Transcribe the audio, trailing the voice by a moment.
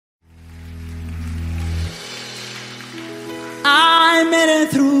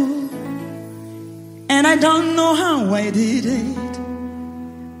I don't know how I did it.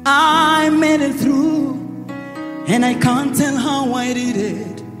 I made it through, and I can't tell how I did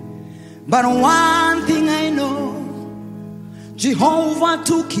it. But one thing I know, Jehovah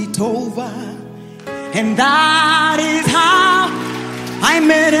took it over, and that is how I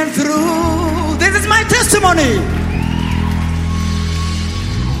made it through. This is my testimony.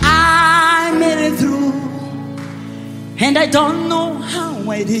 I made it through, and I don't know how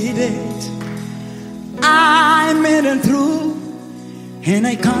I did it. I made it through, and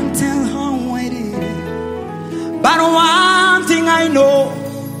I can't tell how I did it. But one thing I know,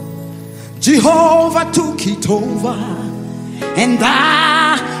 Jehovah took it over, and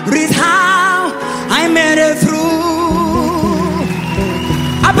that is how I made it through.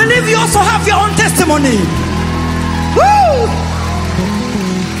 I believe you also have your own testimony. Woo!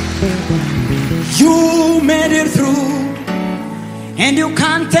 You made it through, and you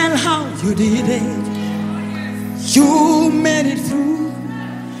can't tell how you did it. You made it through,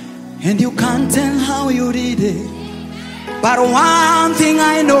 and you can't tell how you did it. But one thing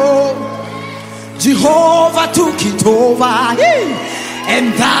I know, Jehovah took it over,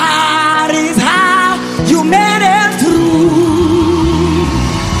 and that is how you made it through.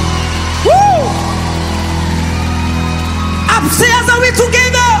 Woo! Upstairs, are we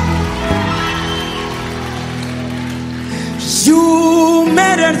together? You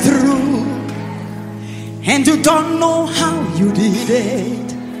made it through, and you don't know how you did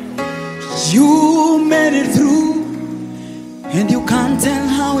it. You made it through, and you can't tell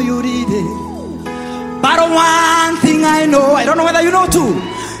how you did it. But one thing I know, I don't know whether you know too,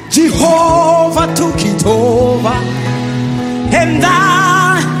 Jehovah took it over, and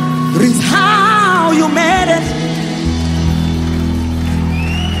that is how you made it.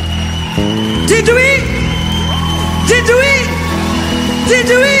 Did we? Did we? Did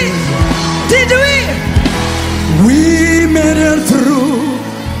we? Did we? We made it through,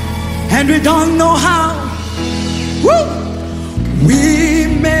 and we don't know how. Woo! We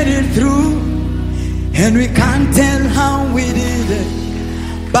made it through, and we can't tell how we did it.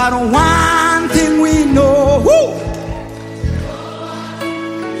 But one thing we know, woo!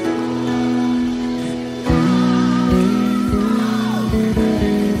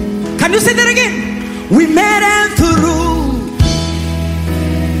 Can you say that again? We made it through,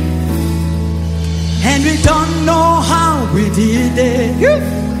 and we don't know how we did it.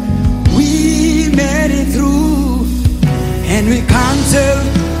 We made it through, and we can't tell.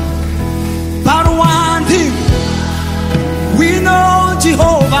 But one thing we know,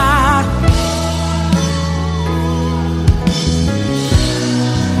 Jehovah.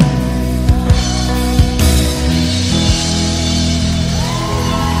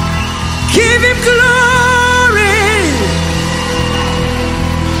 Give him glory.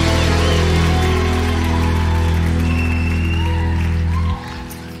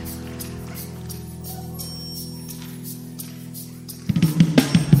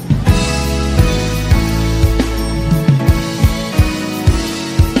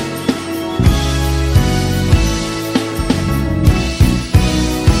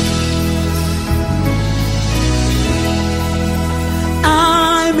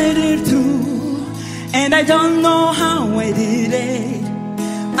 And I don't know how I did it.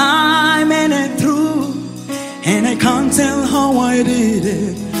 I made it through, and I can't tell how I did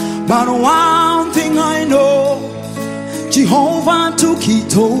it. But one thing I know, Jehovah took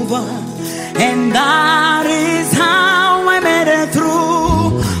it over, and that is how I made it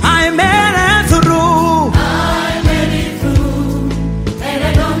through. I made it through. I made it through, and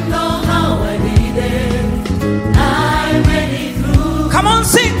I don't know how I did it. I made it through. Come on,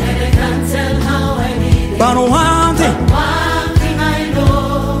 sing. And I can't tell how I did it. But one thing I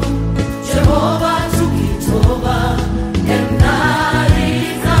know, Jehovah took it over, and that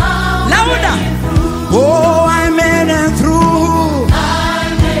is how louder. I made it through. Oh, I made it through. I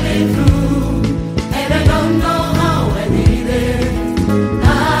made it through, and I don't know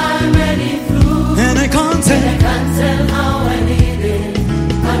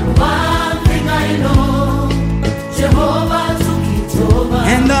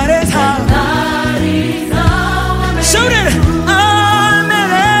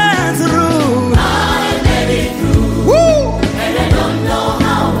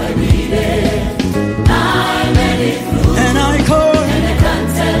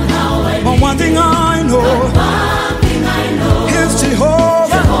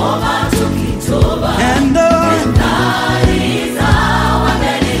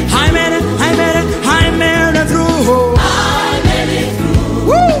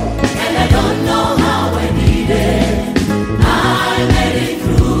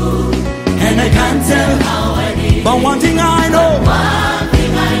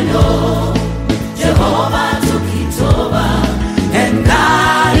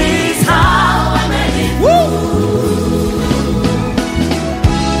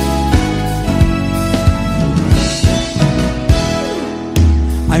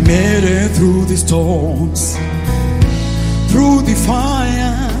storms, through the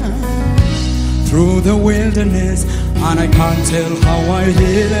fire, through the wilderness, and I can't tell how I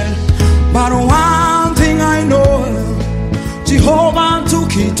did it. But one thing I know, Jehovah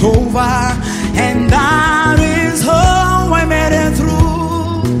took it over, and that is how I made it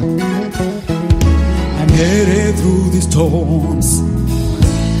through. I made it through the storms,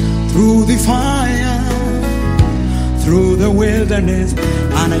 through the fire, through the wilderness,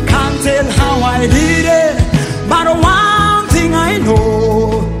 and I can't tell how I did it. But one thing I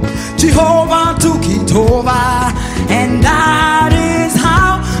know, Jehovah took it over, and that is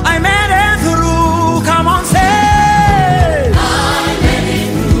how I made it through. Come on, say, I made it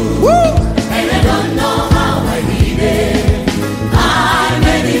through. woo! And I don't know how I did it. I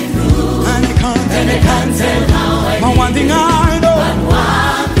made it through. And I can't tell how I but one thing I know,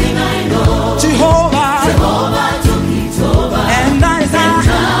 one thing I know, Jehovah took it over. and that is how.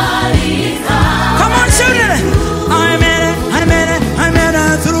 That is how Come on, shoot it! I made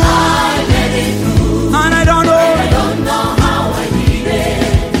it through, I made it through. and I don't know, I don't know how I did it.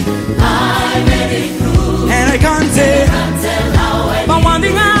 I made it through. and I can't say, Can't tell how I but one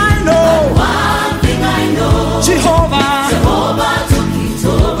thing I know, one thing I know, Jehovah, took it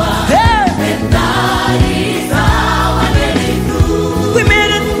over. hey, And that is how I made it through. we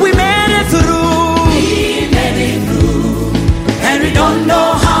made it through, We made it through. and we don't know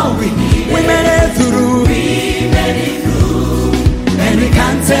how we made it through, We made it through. and we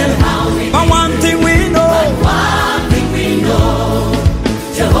can't tell How we but one thing we know, one thing we know,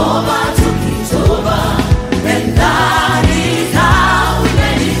 Jehovah took it over. And that is how we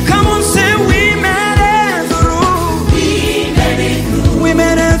made it. come on, say we made it through, We made it through. we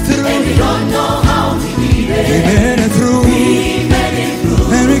made it through, And we don't know how we did we it. made it through, We made it through.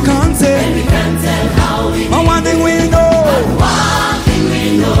 and we can't say We can't tell how we but one thing we know, one thing we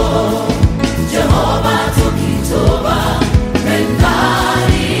know, Jehovah took it over. And that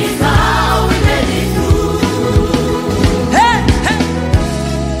is how we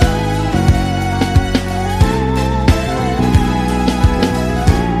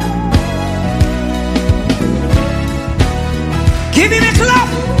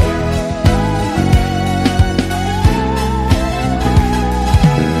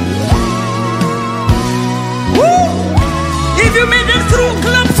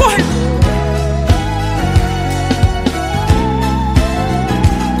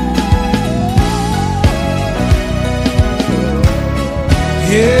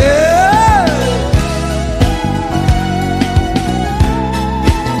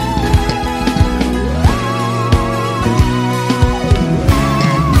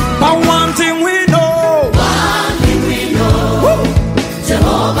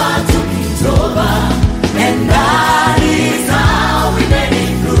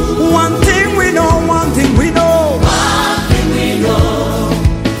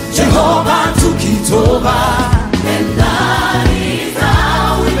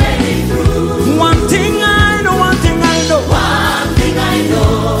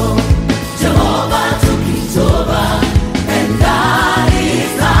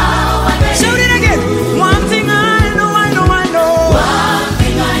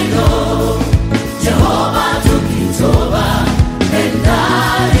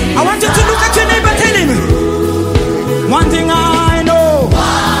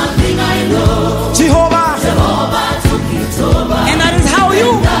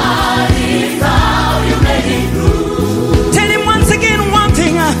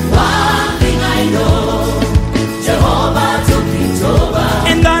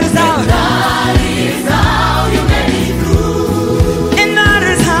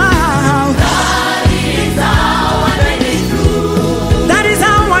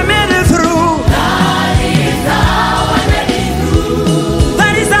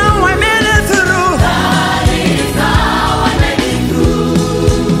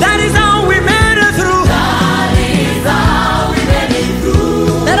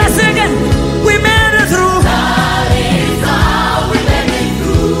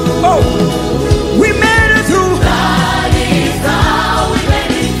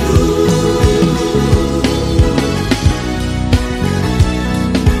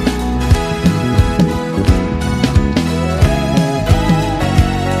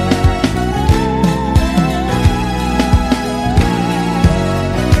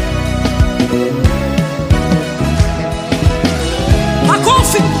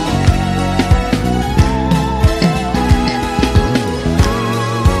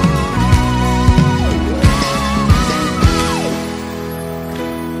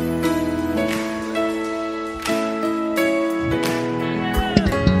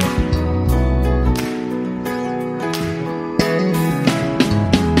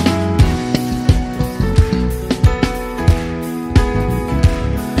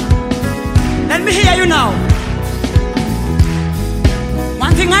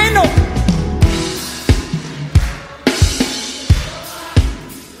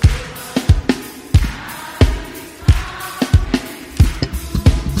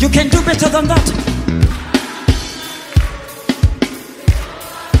You can do better than that.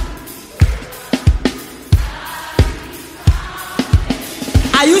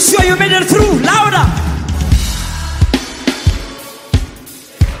 Are you sure you made it through? Louder.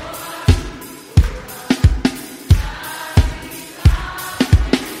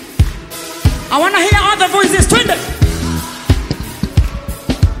 I want to hear all the voices. Twin it.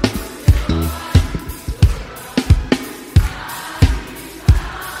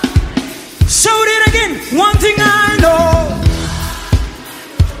 Shout it again. One thing I know.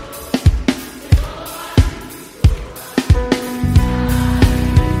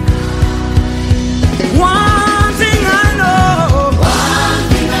 One thing I know. One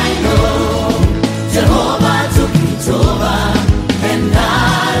thing I know, Jehovah took it over, and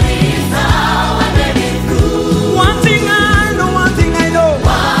that is how I made it through. One thing I know. One thing I know.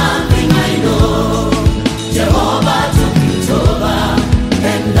 One thing I know, Jehovah took it over,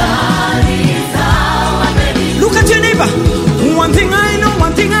 and that is how I made it through. Look at your neighbor. One thing I know.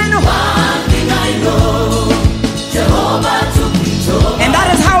 One thing I know. One thing I know, Jehovah took it over, And that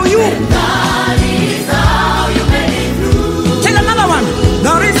is how you. that is how you made it through. Tell another one.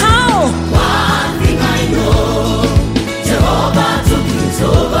 That is how. One thing I know, Jehovah took it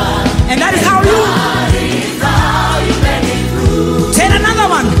over, And that is how you. that is how you made it through. Tell another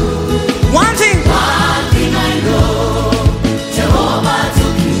one. One thing. One thing I know, Jehovah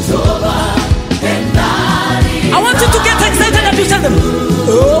took it over, and that is I want you to get excited and you tell them.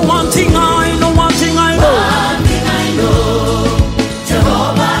 Oh, one thing I know. One thing I know. one thing I know,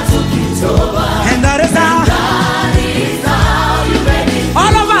 Jehovah took it over, And that is how. that is how you made it.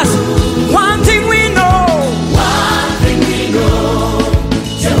 All of us. One thing we know. One thing we know,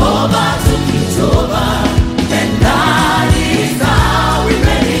 Jehovah took it over, and that is how we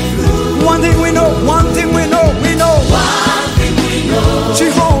made it through. One thing we know. One thing we know. We know. One thing we know,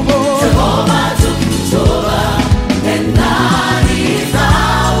 Jehovah. Jehovah took it over, and that is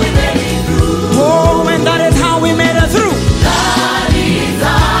how we made it through. Oh, and that is how we made it through. That is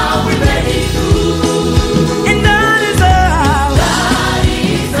how we made it through. And that is how. That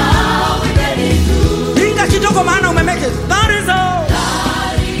is how we made it through. Ringa kidogo maana umemeke. That is how.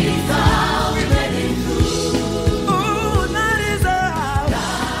 That is how we made it through. Oh, that is how.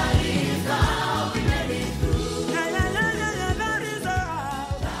 That is how we made it through. Yeah, yeah, yeah, yeah, yeah, that is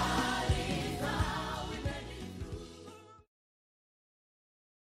how. That is how we made it through.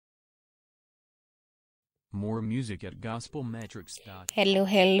 More music at gospelmetrics.com.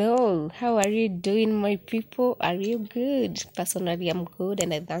 Hello. How are you doing, my people? Are you good? Personally, I'm good,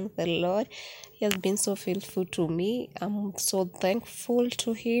 and I thank the Lord. He has been so faithful to me. I'm so thankful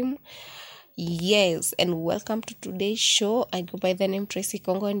to Him. Yes, and welcome to today's show. I go by the name Tracy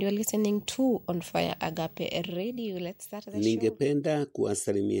Congo, and you're listening to On Fire Agape Radio. Let's start the show. Ningependa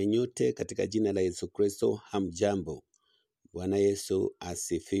kuwasalimia nyote katika jina la Yesu Kristo. Hamjambo. Bwana Yesu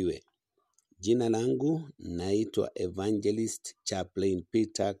asifiwe. Jina langu naitwa Evangelist Chaplain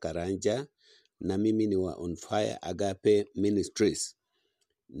Peter Karanja, na mimi ni wa On Fire Agape Ministries.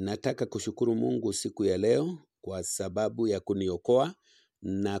 Nataka kushukuru Mungu siku ya leo kwa sababu ya kuniokoa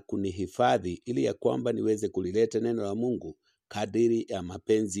na kunihifadhi ili ya kwamba niweze kulileta neno la Mungu kadiri ya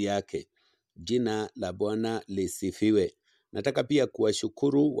mapenzi yake. Jina la Bwana lisifiwe. Nataka pia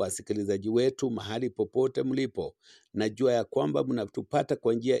kuwashukuru wasikilizaji wetu mahali popote mlipo. Najua ya kwamba mnatupata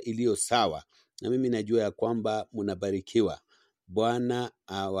kwa njia iliyo sawa, na mimi najua ya kwamba mnabarikiwa. Bwana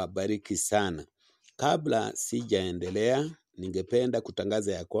awabariki sana. Kabla sijaendelea, ningependa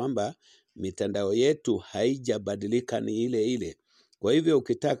kutangaza ya kwamba mitandao yetu haijabadilika, ni ile ile. Kwa hivyo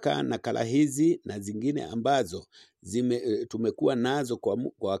ukitaka nakala hizi na zingine ambazo tumekuwa nazo kwa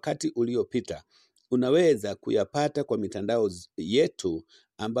wakati uliopita, unaweza kuyapata kwa mitandao yetu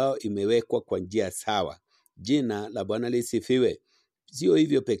ambayo imewekwa kwa njia sawa. Jina la Bwana lisifiwe. Sio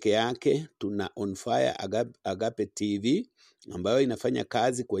hivyo peke yake, tuna On Fire Agape TV ambayo inafanya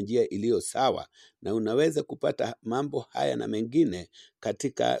kazi kwa njia iliyo sawa, na unaweza kupata mambo haya na mengine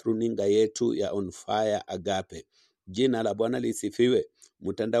katika runinga yetu ya On Fire Agape. Jina la Bwana lisifiwe.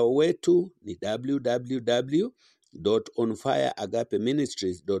 Mtandao wetu ni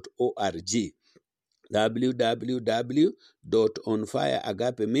www.onfireagapeministries.org.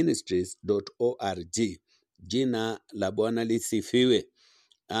 www.onfireagapeministries.org. Jina la Bwana lisifiwe.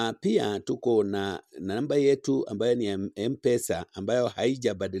 Pia tuko na namba yetu ambayo ni M-Pesa ambayo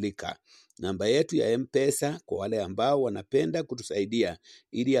haijabadilika. Namba yetu ya M-Pesa kwa wale ambao wanapenda kutusaidia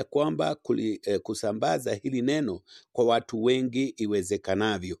ili ya kwamba kusambaza hili neno kwa watu wengi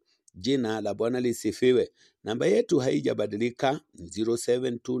iwezekanavyo. Jina la Bwana lisifiwe. Namba yetu haijabadilika,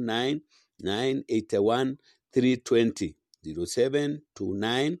 0729 981 320.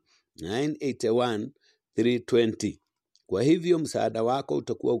 0729981320. Kwa hivyo msaada wako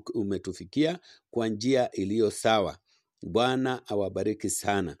utakuwa umetufikia kwa njia iliyo sawa. Bwana awabariki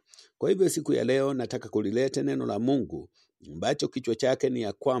sana. Kwa hivyo siku ya leo nataka kulileta neno la Mungu ambacho kichwa chake ni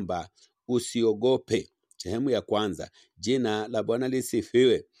ya kwamba usiogope. Sehemu ya kwanza. Jina la Bwana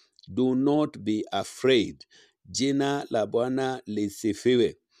lisifiwe. Do not be afraid. Jina la Bwana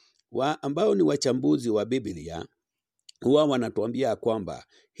lisifiwe. Ambao ni wachambuzi wa Biblia huwa wanatuambia kwamba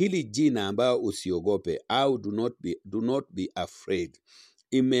hili jina ambao usiogope au do not be afraid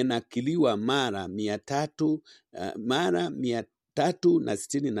imenakiliwa mara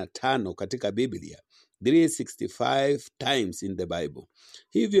 365 katika Biblia, 365 times in the Bible.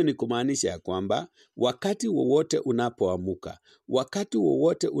 Hivyo ni kumaanisha ya kwamba wakati wowote unapoamuka, wakati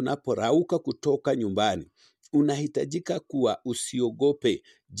wowote unaporauka kutoka nyumbani, unahitajika kuwa usiogope.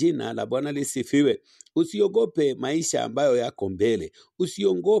 Jina la Bwana lisifiwe. Usiogope maisha ambayo yako mbele.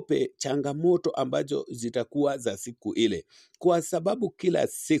 Usiogope changamoto ambazo zitakuwa za siku ile. Kwa sababu kila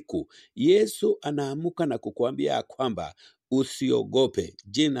siku Yesu anaamuka na kukuambia kwamba usiogope.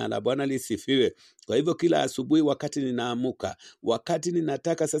 Jina la Bwana lisifiwe. Kwa hivyo kila asubuhi wakati ninaamuka, wakati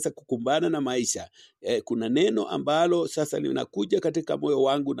ninataka sasa kukumbana na maisha, kuna neno ambalo sasa linakuja katika moyo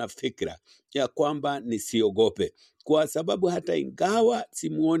wangu na fikra ya kwamba nisiogope. Kwa sababu hata ingawa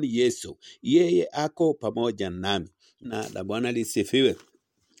simuoni Yesu, yeye ako pamoja nami. Na la Bwana lisifiwe.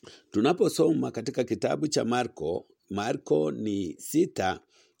 Tunaposoma katika kitabu cha Marko ni 6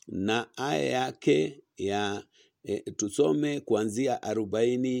 na aya yake ya tusome kuanzia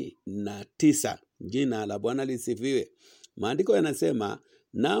 49. Jina la Bwana lisifiwe. Maandiko yanasema,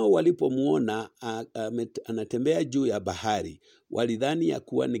 nao walipomuona anatembea juu ya bahari, walidhani ya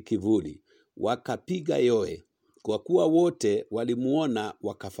kuwa ni kivuli, wakapiga yoe, kwa kuwa wote walimuona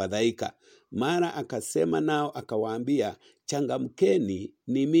wakafadhaika. Mara akasema nao akawaambia, changamkeni,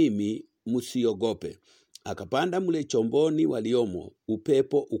 ni mimi, msiogope. Akapanda mle chomboni waliomo,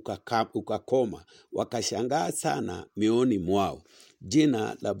 upepo ukakoma, wakashangaa sana mioyoni mwao.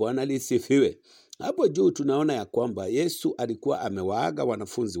 Jina la Bwana lisifiwe. Hapo juu tunaona ya kwamba Yesu alikuwa amewaaga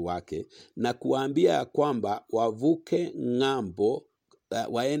wanafunzi wake na kuwaambia ya kwamba wavuke ng'ambo,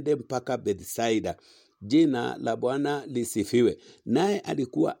 waende mpaka Bethsaida. Jina la Bwana lisifiwe. Naye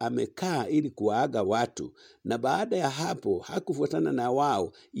alikuwa amekaa ili kuwaaga watu, na baada ya hapo hakufuatana na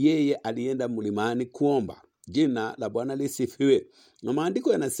wao, yeye alienda mlimani kuomba. Jina la Bwana lisifiwe. Na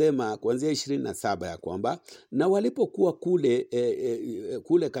maandiko yanasema kuanzia 27 ya kwamba na walipokuwa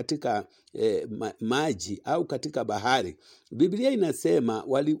kule katika maji au katika bahari, Biblia inasema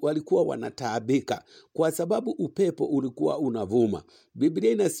walikuwa wanataabika kwa sababu upepo ulikuwa unavuma.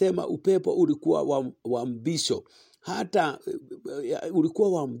 Biblia inasema upepo ulikuwa wa mbisho. Hata ulikuwa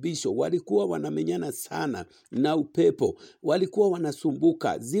wa mbisho, walikuwa wanamenyana sana na upepo, walikuwa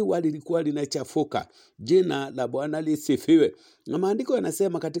wanasumbuka, ziwa lilikuwa linachafuka. Jina la Bwana lisifiwe. Na maandiko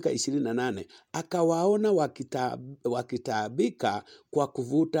yanasema katika 28, akawaona wakitaabika kwa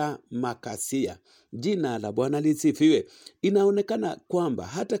kuvuta makasia. Jina la Bwana lisifiwe. Inaonekana kwamba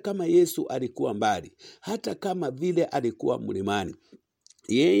hata kama Yesu alikuwa mbali, hata kama vile alikuwa mlimani,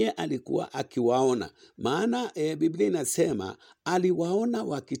 yeye alikuwa akiwaona. Maana Biblia inasema aliwaona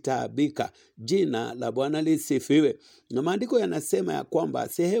wakitaabika. Jina la Bwana lisifiwe. Na maandiko yanasema ya kwamba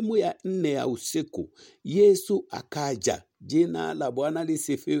sehemu ya 4 ya usiku Yesu akaja. Jina la Bwana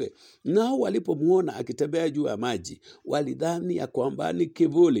lisifiwe. Nao walipomuona akitembea juu ya maji, walidhani ya kwamba ni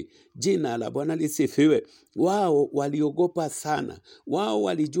kivuli. Jina la Bwana lisifiwe. Wao waliogopa sana. Wao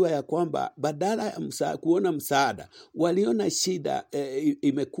walijua ya kwamba badala ya kuona msaada, waliona shida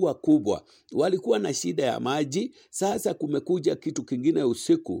imekuwa kubwa. Walikuwa na shida ya maji, sasa kumekuja kitu kingine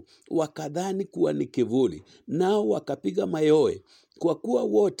usiku, wakadhani kuwa ni kivuli. Nao wakapiga mayowe, kwa kuwa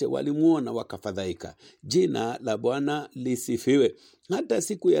wote walimuona wakafadhaika. Jina la Bwana lisifiwe. Hata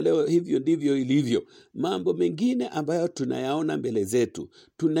siku ya leo hivyo ndivyo ilivyo. Mambo mengine ambayo tunayaona mbele zetu,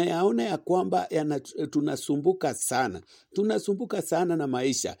 tunayaona ya kwamba tunasumbuka sana. Tunasumbuka sana na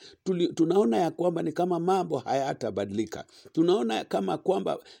maisha. Tunaona ya kwamba ni kama mambo hayatabadilika. Tunaona kama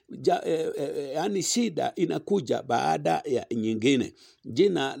kwamba yani shida inakuja baada ya nyingine.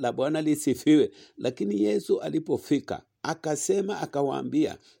 Jina la Bwana lisifiwe. Lakini Yesu alipofika, akasema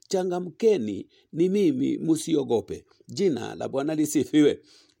akawaambia, changamkeni, ni mimi, msiogope. Jina la Bwana lisifiwe.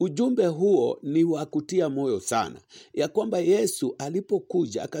 Ujumbe huo ni wa kutia moyo sana, ya kwamba Yesu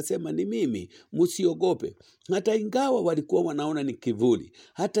alipokuja akasema ni mimi, msiogope. Hata ingawa walikuwa wanaona ni kivuli,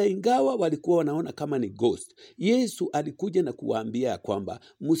 hata ingawa walikuwa wanaona kama ni ghost, Yesu alikuja na kuwaambia kwamba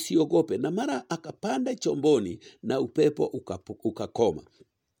msiogope. Na mara akapanda chomboni na upepo ukakoma.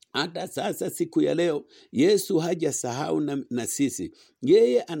 Hata sasa siku ya leo Yesu hajasahau na sisi.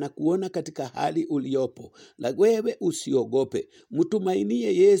 Yeye anakuona katika hali uliopo. La wewe usiogope.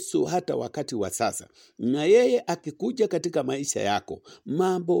 Mtumainie Yesu hata wakati wa sasa. Na yeye akikuja katika maisha yako,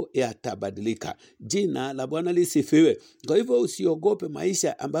 mambo yatabadilika. Jina la Bwana lisifiwe. Kwa hivyo usiogope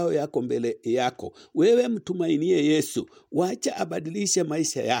maisha ambayo yako mbele yako. Wewe mtumainie Yesu. Wacha abadilishe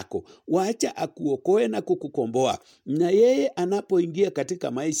maisha yako. Wacha akuokoe na kukukomboa. Na yeye anapoingia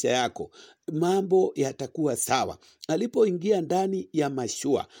katika maisha yako, mambo yatakuwa sawa. Alipoingia ndani ya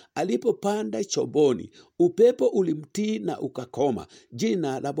mashua, alipopanda chomboni, upepo ulimtii na ukakoma.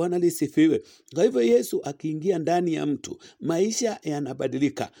 Jina la Bwana lisifiwe. Kwa hivyo Yesu akiingia ndani ya mtu, maisha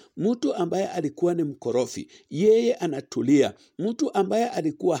yanabadilika. Mtu ambaye alikuwa ni mkorofi, yeye anatulia. Mtu ambaye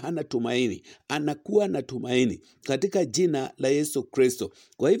alikuwa hana tumaini, anakuwa na tumaini katika jina la Yesu Kristo.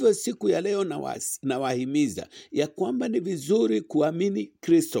 Kwa hivyo siku ya leo nawahimiza ya kwamba ni vizuri kuamini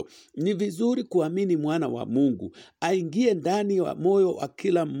Kristo. Ni vizuri kuamini mwana wa Mungu. Aingie ndani wa moyo wa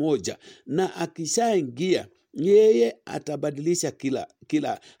kila mmoja, na akishaingia yeye atabadilisha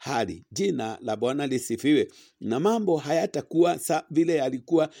kila hali. Jina la Bwana lisifiwe. Na mambo hayatakuwa vile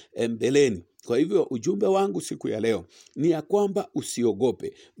yalikuwa mbeleni. Kwa hivyo ujumbe wangu siku ya leo ni ya kwamba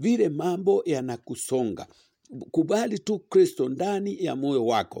usiogope vile mambo yanakusonga. Kubali tu Kristo ndani ya moyo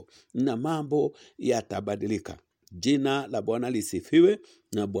wako na mambo yatabadilika. Jina la Bwana lisifiwe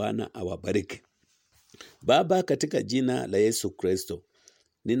na Bwana awabariki. Baba, katika jina la Yesu Kristo,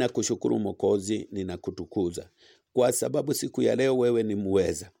 ninakushukuru Mwokozi, ninakutukuza kwa sababu siku ya leo wewe ni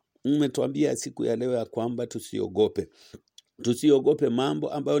muweza. Umetuambia siku ya leo ya kwamba tusiogope. Tusiogope mambo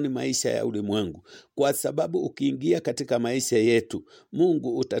ambayo ni maisha ya ulimwengu, kwa sababu ukiingia katika maisha yetu,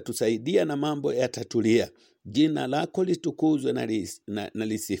 Mungu utatusaidia na mambo yatatulia. Jina lako litukuzwe na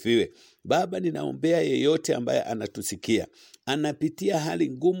lisifiwe. Baba, ninaombea yeyote ambaye anatusikia, anapitia hali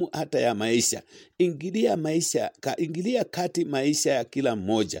ngumu hata ya maisha. Ingilia kati maisha ya kila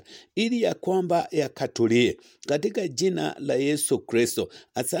mmoja, ili ya kwamba yakatulie katika jina la Yesu Kristo.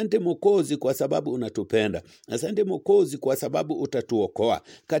 Asante Mwokozi kwa sababu unatupenda. Asante Mwokozi kwa sababu utatuokoa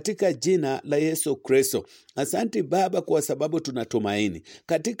katika jina la Yesu Kristo. Asante Baba kwa sababu tunatumaini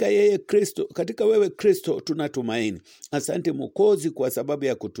katika wewe Kristo tunatumaini. Asante Mwokozi kwa sababu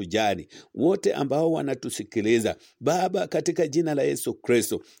ya kutujali. Wote ambao wanatusikiliza Baba, katika jina la Yesu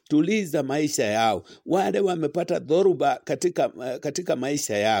Kristo, tuliza maisha yao. Wale wamepata dhoruba katika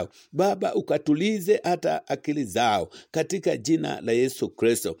maisha yao, Baba, ukatulize hata akili zao katika jina la Yesu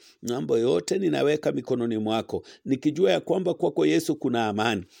Kristo. Mambo yote ninaweka mikononi mwako, nikijua ya kwamba kwako Yesu kuna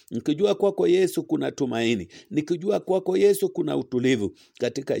amani, nikijua kwako Yesu kuna tumaini, nikijua kwako Yesu kuna utulivu.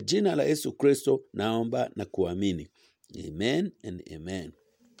 Katika jina la Yesu Kristo naomba na kuamini. Amen and amen.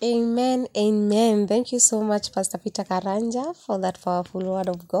 Amen, amen. Thank you so much, Pastor Peter Karanja, for that powerful word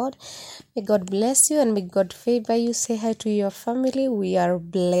of God. May God bless you and may God favor you. Say hi to your family. We are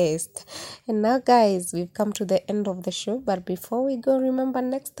blessed. And now, guys, we've come to the end of the show. But before we go, remember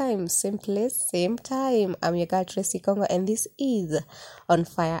next time, same place, same time. I'm your girl, Tracy Kongo, and this is On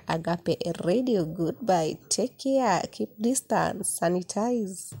Fire Agape Radio. Goodbye. Take care. Keep distance.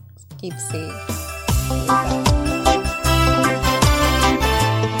 Sanitize. Keep safe. Bye.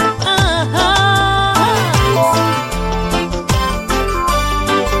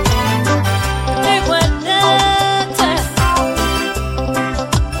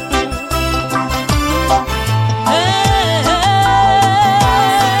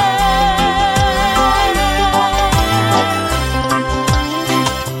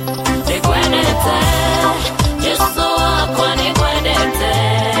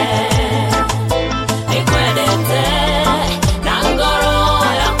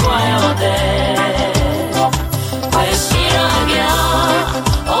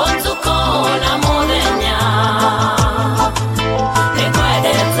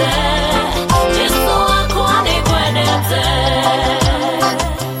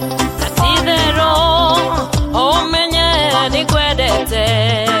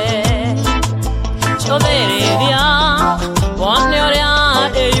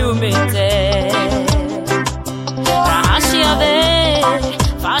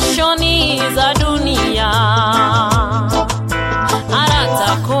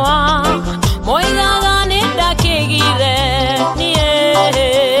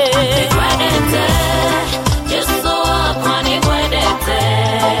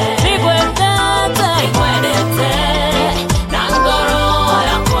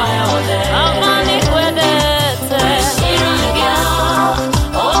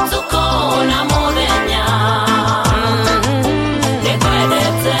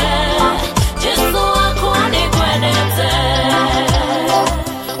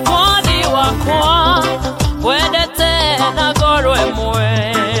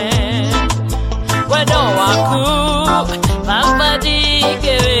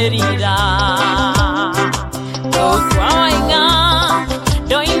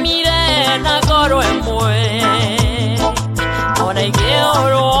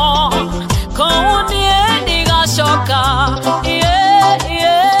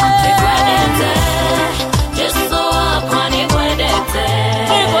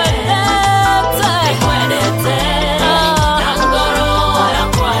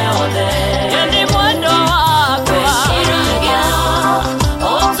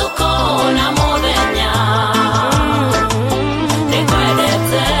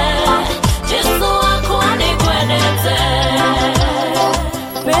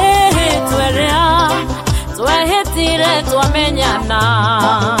 twamenyana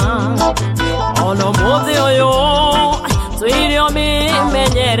ono muthi uyu twirio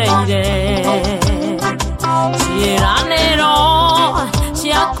mimenyereire ciraniro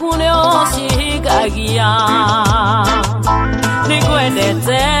ciaku nio cihingagia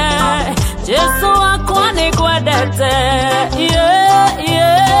nigwendete Jesu wakwa nigwendete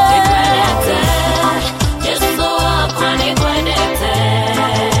nigwendete Jesu wakwa nigwendete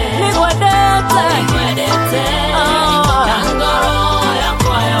nigwendete ngoro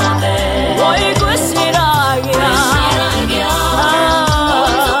yakwa yothe oigwiciragia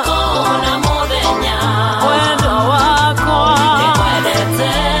utuko na muthenya wendo wakwa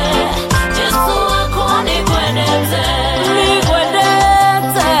nigwendete Jesu wakwa nigwendete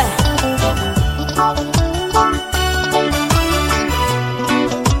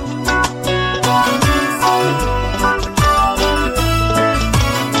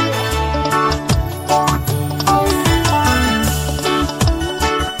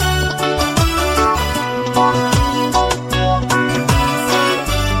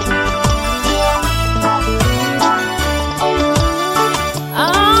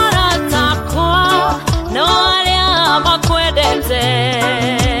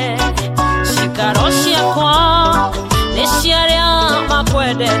Shikaroshia kwa nishiaria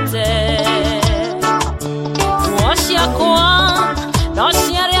makwedete